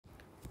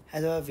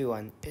Hello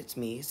everyone, it's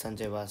me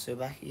Sanjay Vasu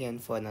back again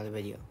for another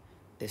video.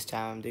 This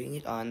time I'm doing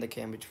it on the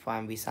Cambridge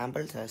Primary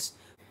Sample Test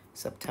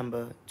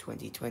September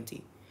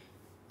 2020.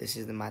 This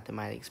is the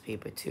Mathematics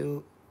Paper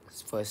 2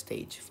 for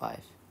Stage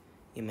 5.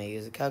 You may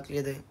use a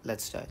calculator.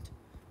 Let's start.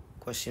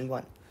 Question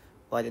 1.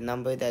 Write a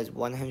number that is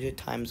 100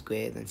 times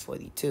greater than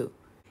 42.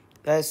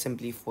 That is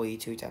simply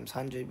 42 times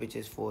 100, which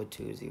is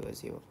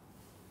 4200.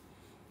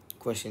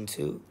 Question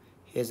 2.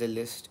 Here's a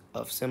list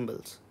of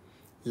symbols.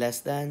 Less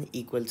than,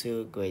 equal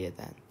to, greater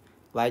than.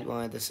 Write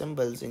one of the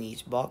symbols in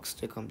each box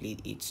to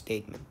complete each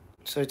statement.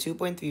 So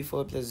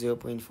 2.34 plus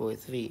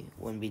 0.43,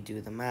 when we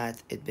do the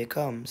math, it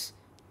becomes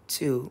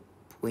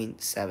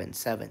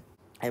 2.77.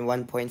 And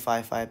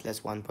 1.55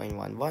 plus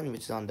 1.11,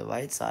 which is on the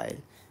right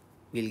side,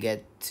 we'll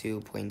get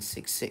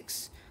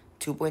 2.66.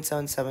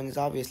 2.77 is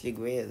obviously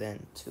greater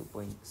than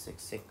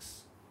 2.66.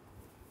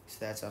 So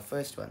that's our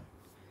first one.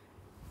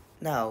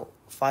 Now,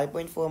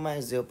 5.4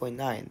 minus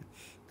 0.9,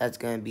 that's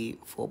going to be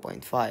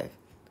 4.5.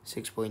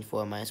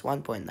 6.4 minus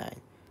 1.9.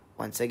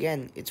 Once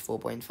again, it's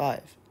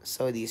 4.5.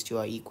 So these two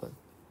are equal.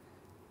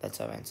 That's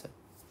our answer.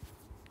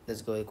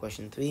 Let's go to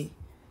question 3.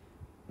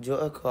 Draw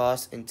a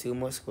cross in two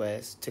more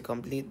squares to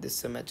complete this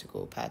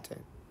symmetrical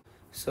pattern.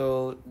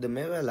 So the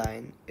mirror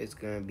line is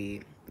going to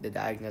be the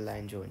diagonal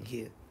line drawn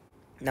here.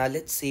 Now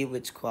let's see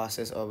which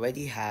crosses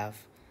already have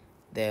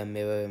their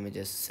mirror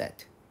images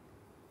set.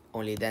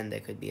 Only then there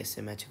could be a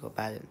symmetrical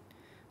pattern.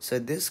 So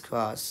this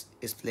cross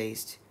is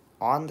placed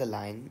on the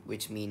line,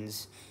 which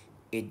means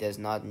it does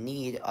not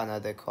need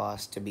another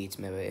cross to be its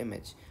mirror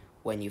image.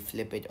 When you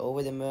flip it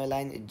over the mirror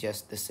line, it's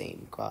just the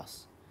same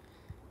cross.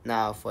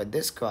 Now for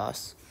this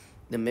cross,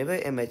 the mirror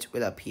image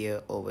will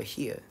appear over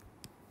here.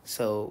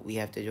 So we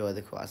have to draw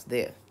the cross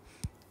there.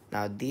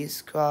 Now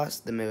this cross,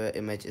 the mirror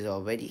image is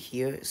already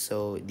here,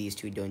 so these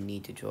two don't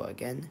need to draw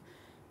again.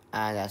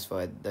 And as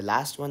for the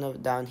last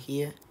one down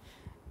here,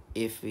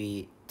 if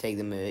we take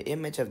the mirror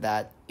image of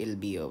that, it'll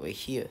be over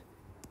here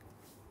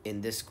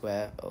in this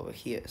square over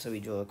here. So we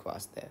draw a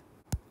cross there.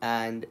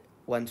 And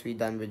once we're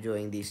done with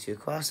drawing these two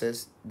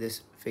crosses,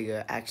 this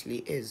figure actually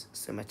is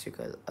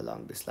symmetrical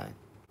along this line.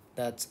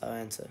 That's our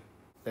answer.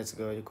 Let's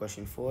go to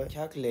question 4.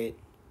 Calculate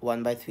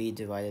 1 by 3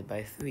 divided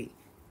by 3.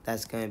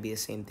 That's going to be the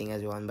same thing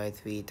as 1 by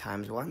 3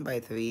 times 1 by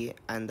 3,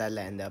 and that'll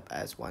end up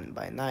as 1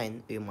 by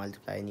 9. We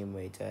multiply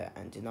numerator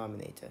and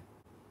denominator.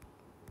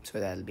 So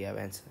that'll be our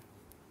answer.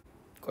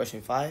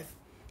 Question 5.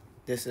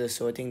 This is a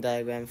sorting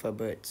diagram for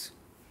birds.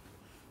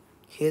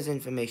 Here's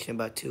information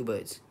about two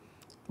birds.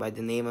 Write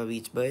the name of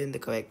each bird in the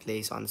correct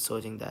place on the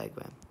sorting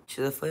diagram.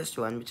 So the first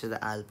one, which is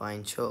the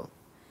alpine show.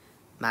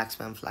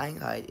 Maximum flying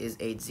height is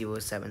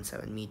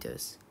 8077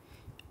 meters.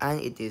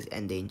 And it is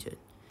endangered.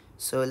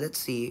 So let's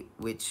see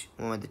which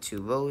one of the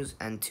two rows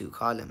and two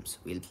columns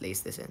we'll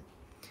place this in.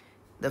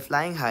 The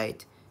flying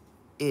height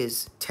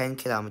is 10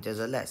 kilometers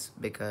or less,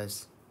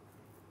 because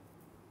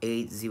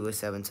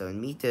 8077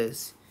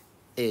 meters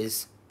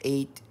is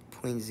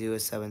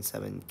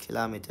 8.077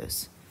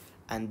 kilometers,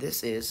 and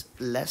this is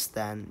less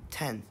than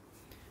 10.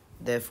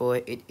 Therefore,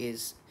 it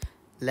is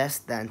less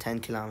than 10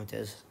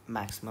 kilometers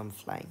maximum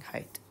flying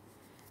height,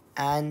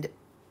 and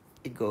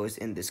it goes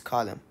in this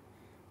column.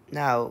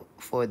 Now,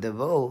 for the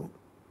row,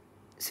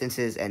 since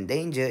it is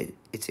endangered,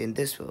 it's in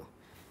this row.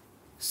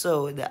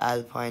 So the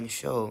alpine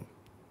show,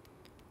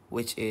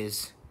 which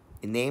is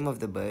the name of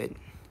the bird,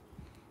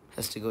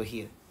 has to go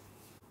here.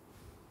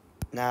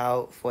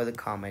 Now for the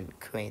common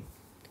crane.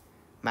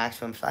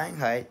 Maximum flying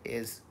height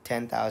is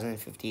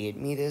 10,058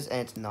 meters,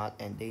 and it's not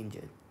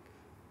endangered.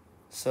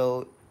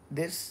 So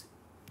this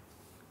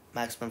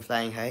maximum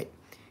flying height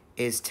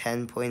is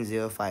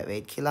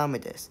 10.058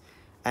 kilometers.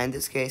 And in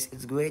this case,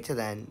 it's greater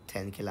than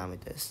 10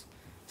 kilometers.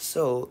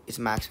 So its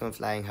maximum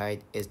flying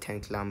height is 10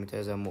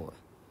 kilometers or more.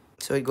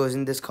 So it goes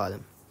in this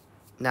column.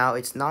 Now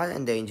it's not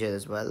endangered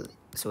as well.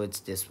 So it's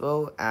this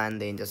row, and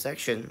the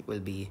intersection will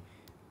be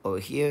over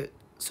here.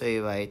 So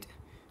you write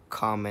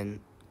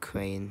common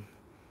crane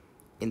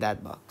in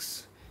that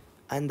box,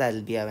 and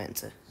that'll be our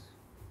answer.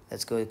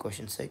 Let's go to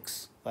question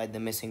 6. Write the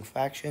missing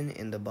fraction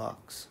in the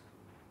box.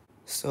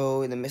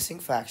 So the missing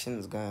fraction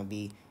is going to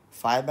be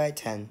 5 by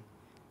 10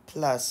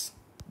 plus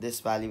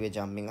this value we're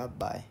jumping up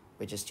by,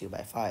 which is 2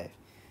 by 5.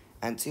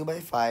 And 2 by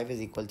 5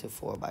 is equal to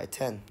 4 by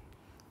 10.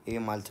 We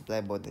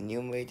multiply both the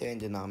numerator and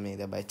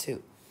denominator by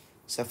 2.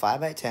 So 5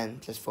 by 10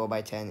 plus 4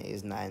 by 10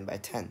 is 9 by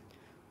 10,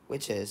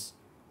 which is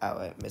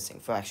our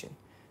missing fraction.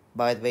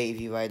 By the way, if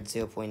you write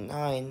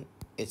 0.9,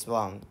 it's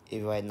wrong. If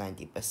you write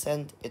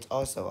 90%, it's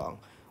also wrong.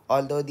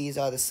 Although these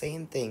are the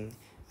same thing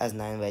as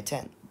 9 by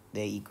 10.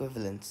 They're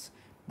equivalents.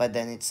 But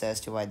then it says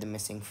to write the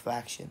missing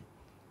fraction.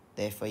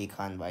 Therefore, you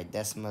can't write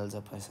decimals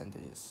or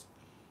percentages.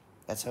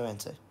 That's our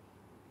answer.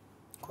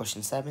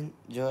 Question 7.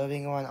 Draw a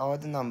ring around all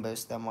the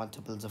numbers that are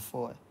multiples of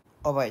 4.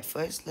 Alright,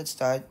 first let's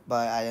start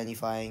by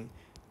identifying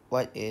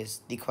what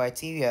is the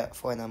criteria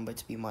for a number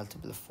to be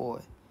multiple of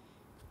 4.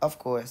 Of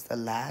course, the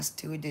last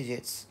two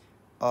digits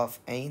of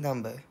any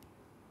number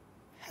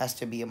has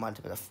to be a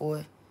multiple of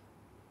 4.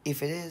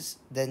 If it is,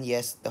 then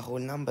yes, the whole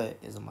number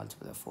is a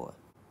multiple of 4.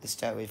 Let's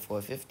start with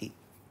 450.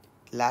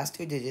 last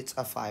two digits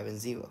are 5 and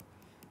 0,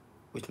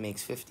 which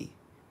makes 50.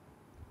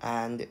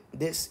 And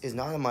this is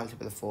not a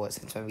multiple of 4,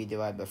 since when we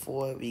divide by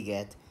 4, we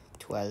get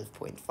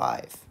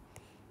 12.5,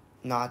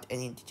 not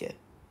an integer.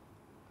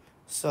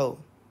 So,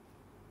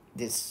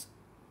 this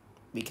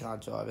we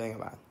cannot draw a ring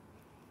around.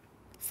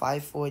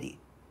 540.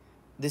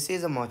 This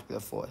is a multiple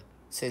of 4,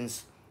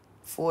 since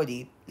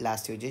 40,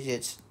 last two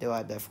digits,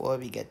 divided by 4,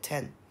 we get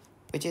 10,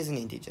 which is an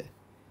integer.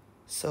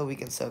 So we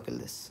can circle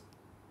this.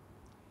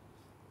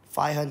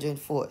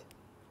 504.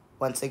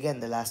 Once again,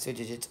 the last two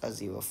digits are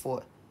 0,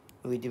 4.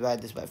 When we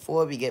divide this by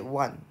 4, we get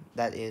 1.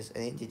 That is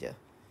an integer.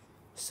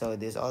 So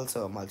there's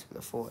also a multiple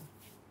of 4.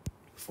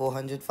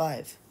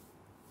 405.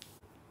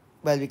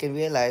 Well, we can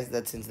realize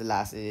that since the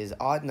last digit is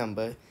odd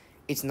number,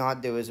 it's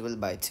not divisible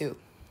by 2.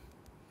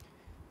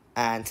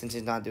 And since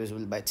it's not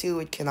divisible by 2,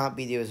 it cannot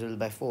be divisible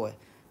by 4.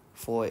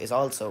 4 is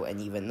also an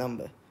even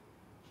number.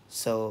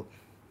 So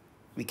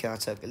we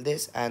cannot circle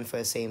this, and for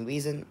the same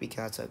reason, we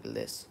cannot circle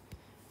this.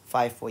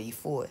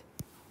 544.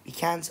 We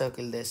can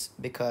circle this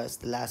because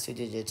the last two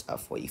digits are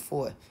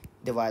 44.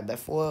 Divided by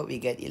 4, we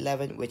get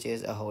 11, which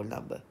is a whole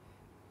number.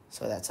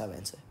 So that's our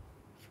answer.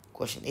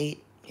 Question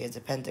 8. Here's a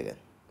pentagon.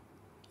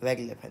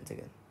 Regular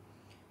pentagon.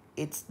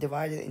 It's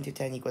divided into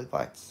 10 equal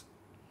parts.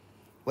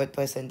 What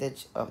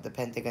percentage of the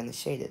pentagon is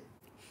shaded?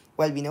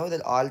 Well, we know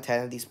that all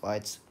 10 of these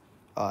parts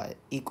are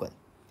equal.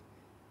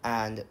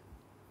 And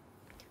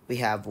we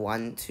have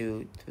 1,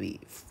 2, 3,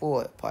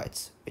 4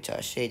 parts which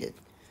are shaded.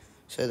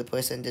 So the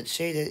percentage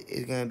shaded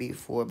is going to be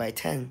 4 by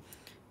 10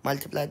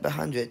 multiplied by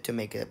 100 to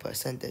make it a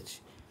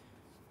percentage.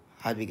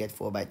 How do we get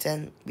 4 by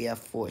 10? We have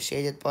 4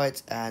 shaded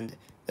parts and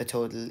the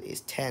total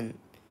is 10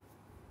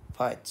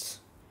 parts.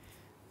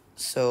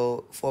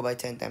 So 4 by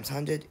 10 times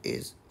 100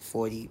 is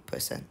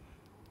 40%.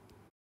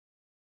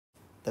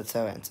 That's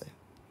our answer.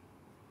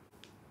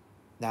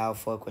 Now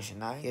for question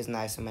 9, here's an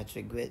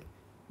isometric grid.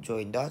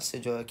 Join dots to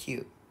draw a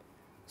cube.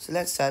 So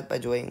let's start by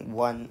drawing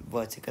one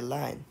vertical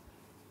line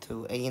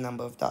through any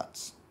number of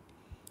dots.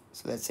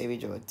 So let's say we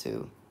draw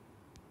 2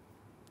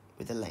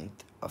 with a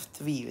length of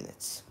 3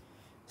 units.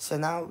 So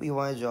now we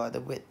want to draw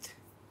the width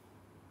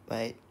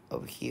right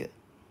over here.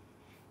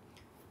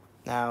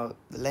 Now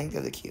the length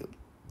of the cube,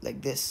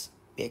 like this,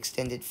 we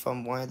extend it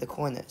from one of the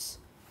corners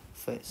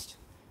first.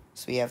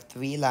 So we have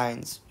 3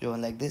 lines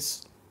drawn like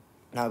this.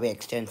 Now we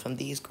extend from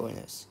these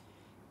corners.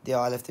 They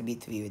all have to be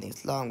 3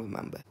 units long,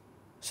 remember.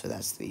 So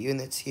that's 3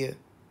 units here,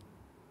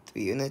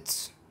 3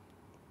 units,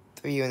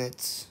 3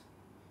 units,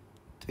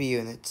 3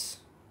 units,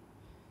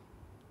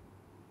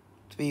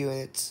 3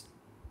 units,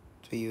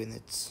 3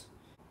 units.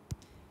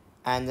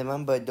 And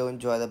remember, don't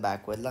draw the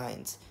backward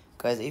lines,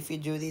 because if you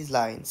do these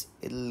lines,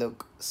 it'll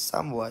look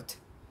somewhat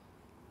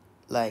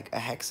like a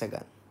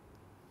hexagon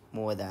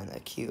more than a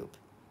cube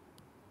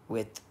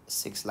with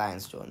 6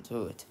 lines drawn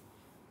through it.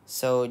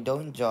 So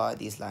don't draw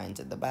these lines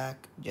at the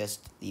back,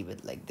 just leave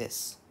it like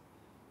this.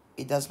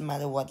 It doesn't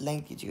matter what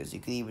length you choose. You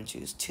could even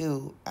choose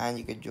 2 and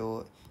you could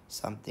draw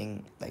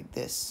something like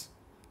this.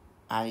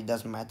 And it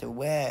doesn't matter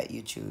where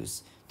you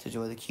choose to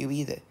draw the cube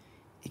either.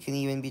 It can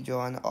even be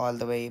drawn all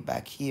the way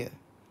back here.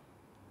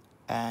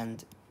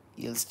 And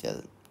you'll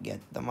still get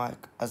the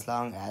mark as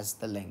long as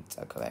the lengths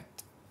are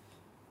correct.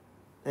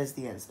 That's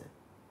the answer.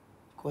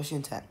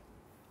 Question 10.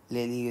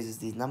 Lily uses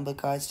these number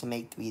cards to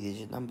make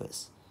 3-digit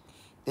numbers.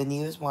 The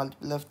nearest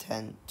multiple of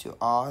 10 to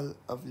all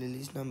of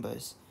Lily's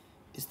numbers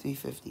is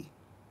 350,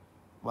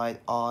 while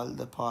all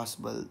the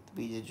possible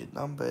 3-digit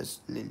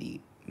numbers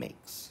Lily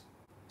makes.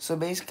 So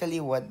basically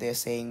what they're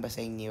saying by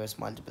saying nearest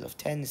multiple of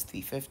 10 is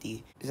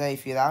 350 is that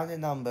if you round a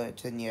number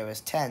to the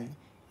nearest 10,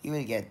 you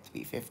will get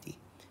 350.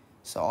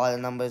 So all the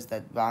numbers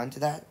that round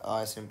to that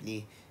are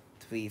simply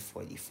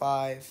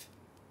 345,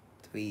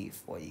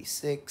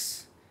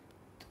 346,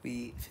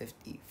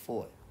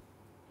 354.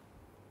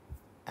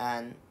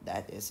 And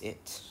that is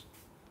it.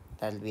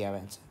 That'll be our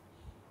answer.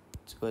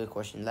 Let's go to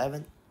question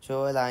 11.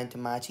 Draw a line to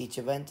match each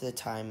event to the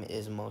time it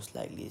is most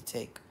likely to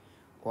take.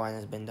 One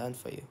has been done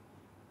for you.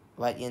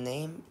 Write your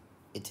name.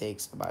 It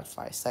takes about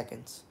 5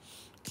 seconds.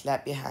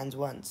 Clap your hands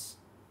once.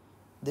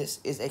 This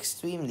is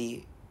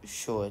extremely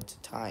short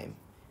time,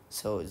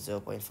 so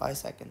 0.5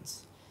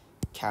 seconds.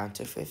 Count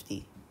to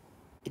 50.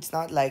 It's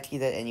not likely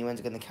that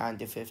anyone's going to count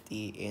to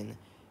 50 in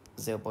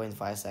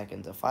 0.5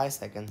 seconds or 5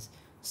 seconds,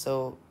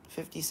 so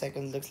 50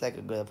 seconds looks like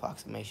a good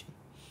approximation.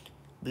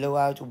 Blow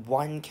out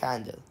 1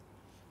 candle.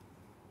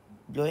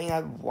 Blowing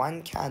out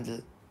 1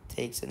 candle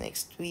takes an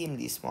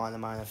extremely small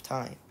amount of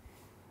time.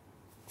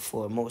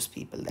 For most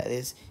people, that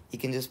is. You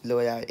can just blow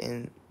it out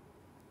in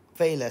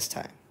very less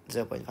time,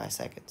 0.5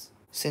 seconds.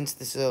 Since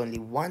this is only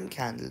 1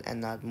 candle and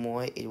not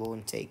more, it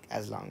won't take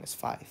as long as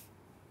 5.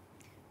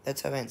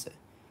 That's our answer.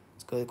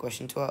 Let's go to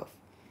question 12.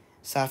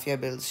 Safia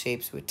builds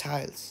shapes with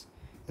tiles.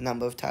 The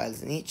number of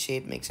tiles in each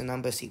shape makes a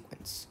number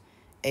sequence.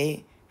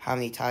 A. How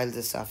many tiles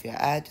does Safia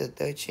add to the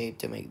third shape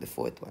to make the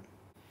fourth one?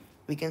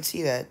 We can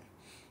see that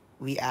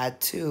we add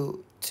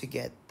 2 to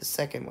get the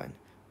second one.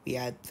 We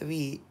add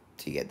 3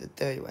 to get the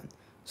third one.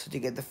 So to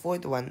get the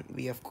fourth one,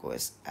 we of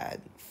course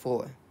add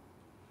 4.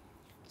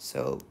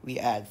 So we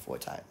add 4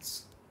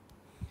 tiles.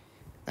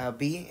 Now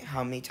B,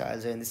 how many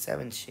tiles are in the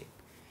 7 shape?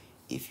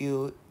 If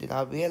you did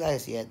not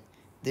realize yet,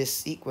 this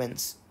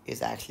sequence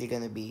is actually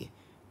going to be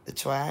the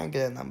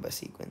triangular number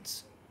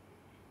sequence.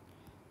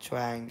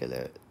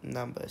 Triangular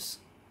numbers.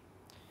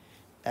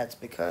 That's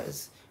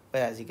because,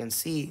 well, as you can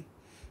see,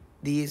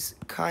 these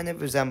kind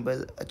of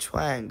resemble a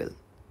triangle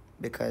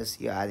because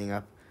you're adding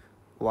up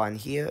 1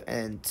 here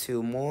and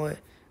 2 more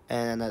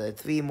and another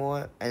 3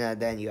 more and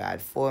then you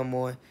add 4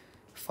 more,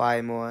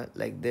 5 more,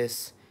 like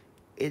this.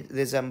 It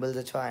resembles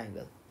a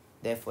triangle.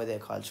 Therefore, they're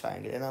called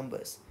triangular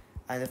numbers.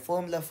 And the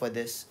formula for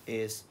this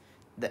is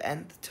the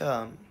nth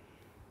term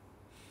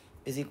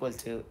is equal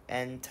to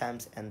n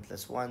times n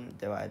plus 1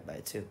 divided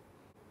by 2.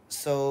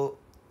 So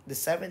the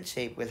 7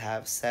 shape will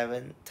have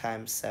 7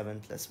 times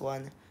 7 plus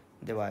 1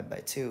 divided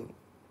by 2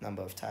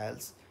 number of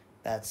tiles.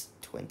 That's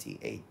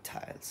 28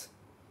 tiles.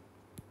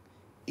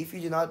 If you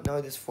do not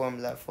know this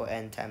formula for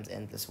n times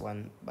n plus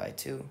 1 by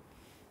 2,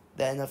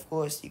 then of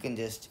course you can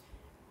just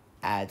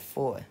add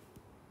 4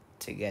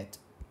 to get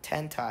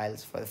 10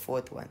 tiles for the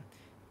 4th one.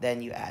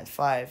 Then you add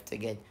 5 to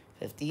get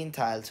 15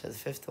 tiles for the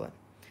 5th one.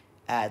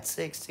 Add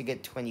 6 to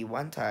get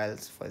 21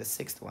 tiles for the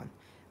 6th one.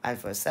 And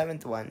for the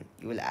 7th one,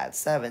 you will add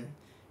 7.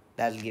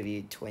 That'll give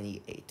you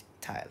 28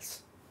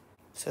 tiles.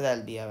 So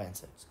that'll be our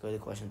answer. Let's go to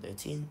question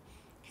 13.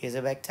 Here's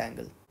a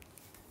rectangle.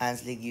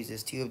 Anselig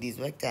uses 2 of these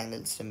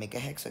rectangles to make a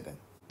hexagon.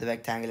 The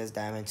rectangle has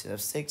dimensions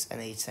of 6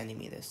 and 8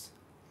 centimeters.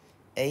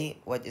 A.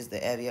 What is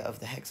the area of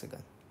the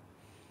hexagon?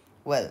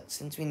 Well,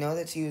 since we know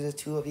that he uses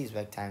 2 of these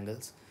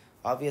rectangles,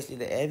 obviously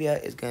the area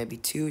is going to be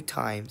 2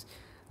 times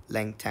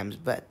length times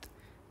breadth.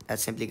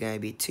 That's simply going to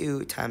be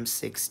 2 times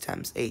 6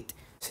 times 8,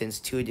 since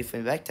 2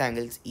 different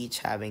rectangles each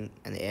having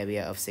an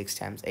area of 6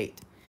 times 8.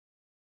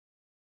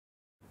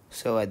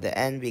 So at the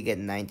end, we get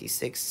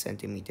 96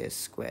 centimeters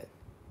squared.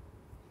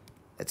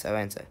 That's our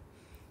answer.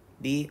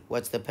 B.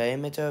 What's the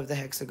perimeter of the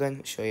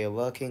hexagon? Show your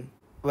working.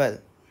 Well,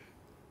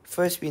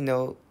 first we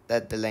know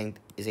that the length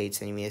is 8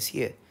 centimeters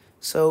here.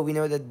 So we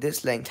know that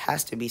this length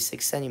has to be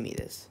 6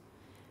 centimeters.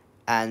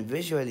 And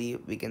visually,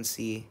 we can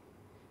see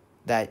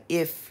that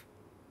if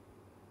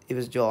it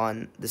was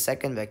drawn the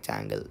second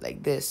rectangle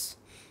like this,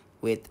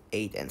 with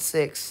 8 and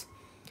 6,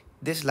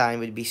 this line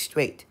would be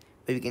straight.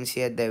 But we can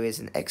see that there is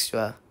an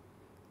extra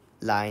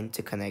line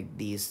to connect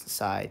these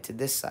side to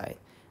this side.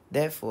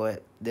 Therefore,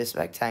 this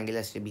rectangle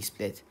has to be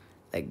split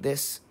like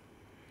this,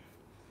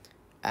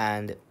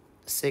 and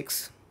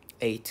 6,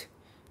 8,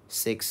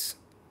 6,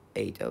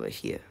 8 over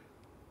here.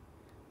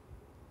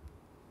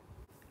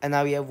 And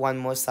now we have one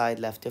more side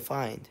left to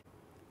find.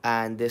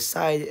 And this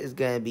side is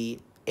going to be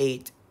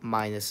 8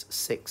 minus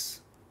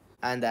 6.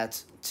 And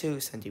that's 2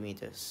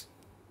 centimeters.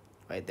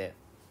 Right there.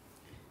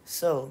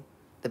 So,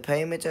 the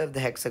perimeter of the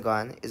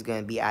hexagon is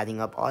going to be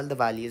adding up all the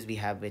values we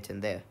have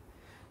written there.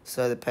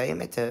 So, the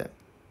perimeter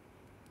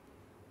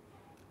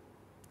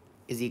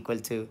is equal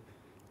to,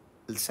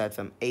 let's start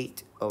from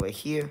 8 over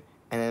here,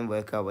 and then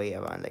work our way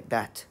around like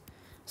that.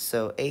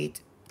 So, 8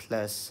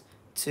 plus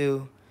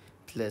 2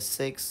 plus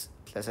 6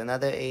 plus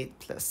another 8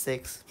 plus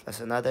 6 plus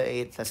another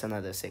 8 plus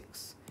another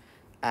 6.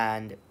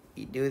 And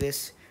we do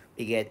this,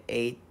 we get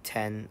 8,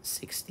 10,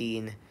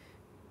 16,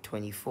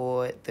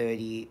 24,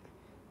 30,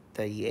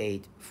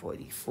 38,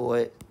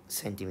 44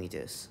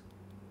 centimeters.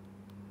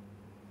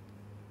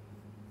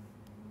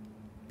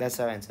 That's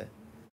our answer.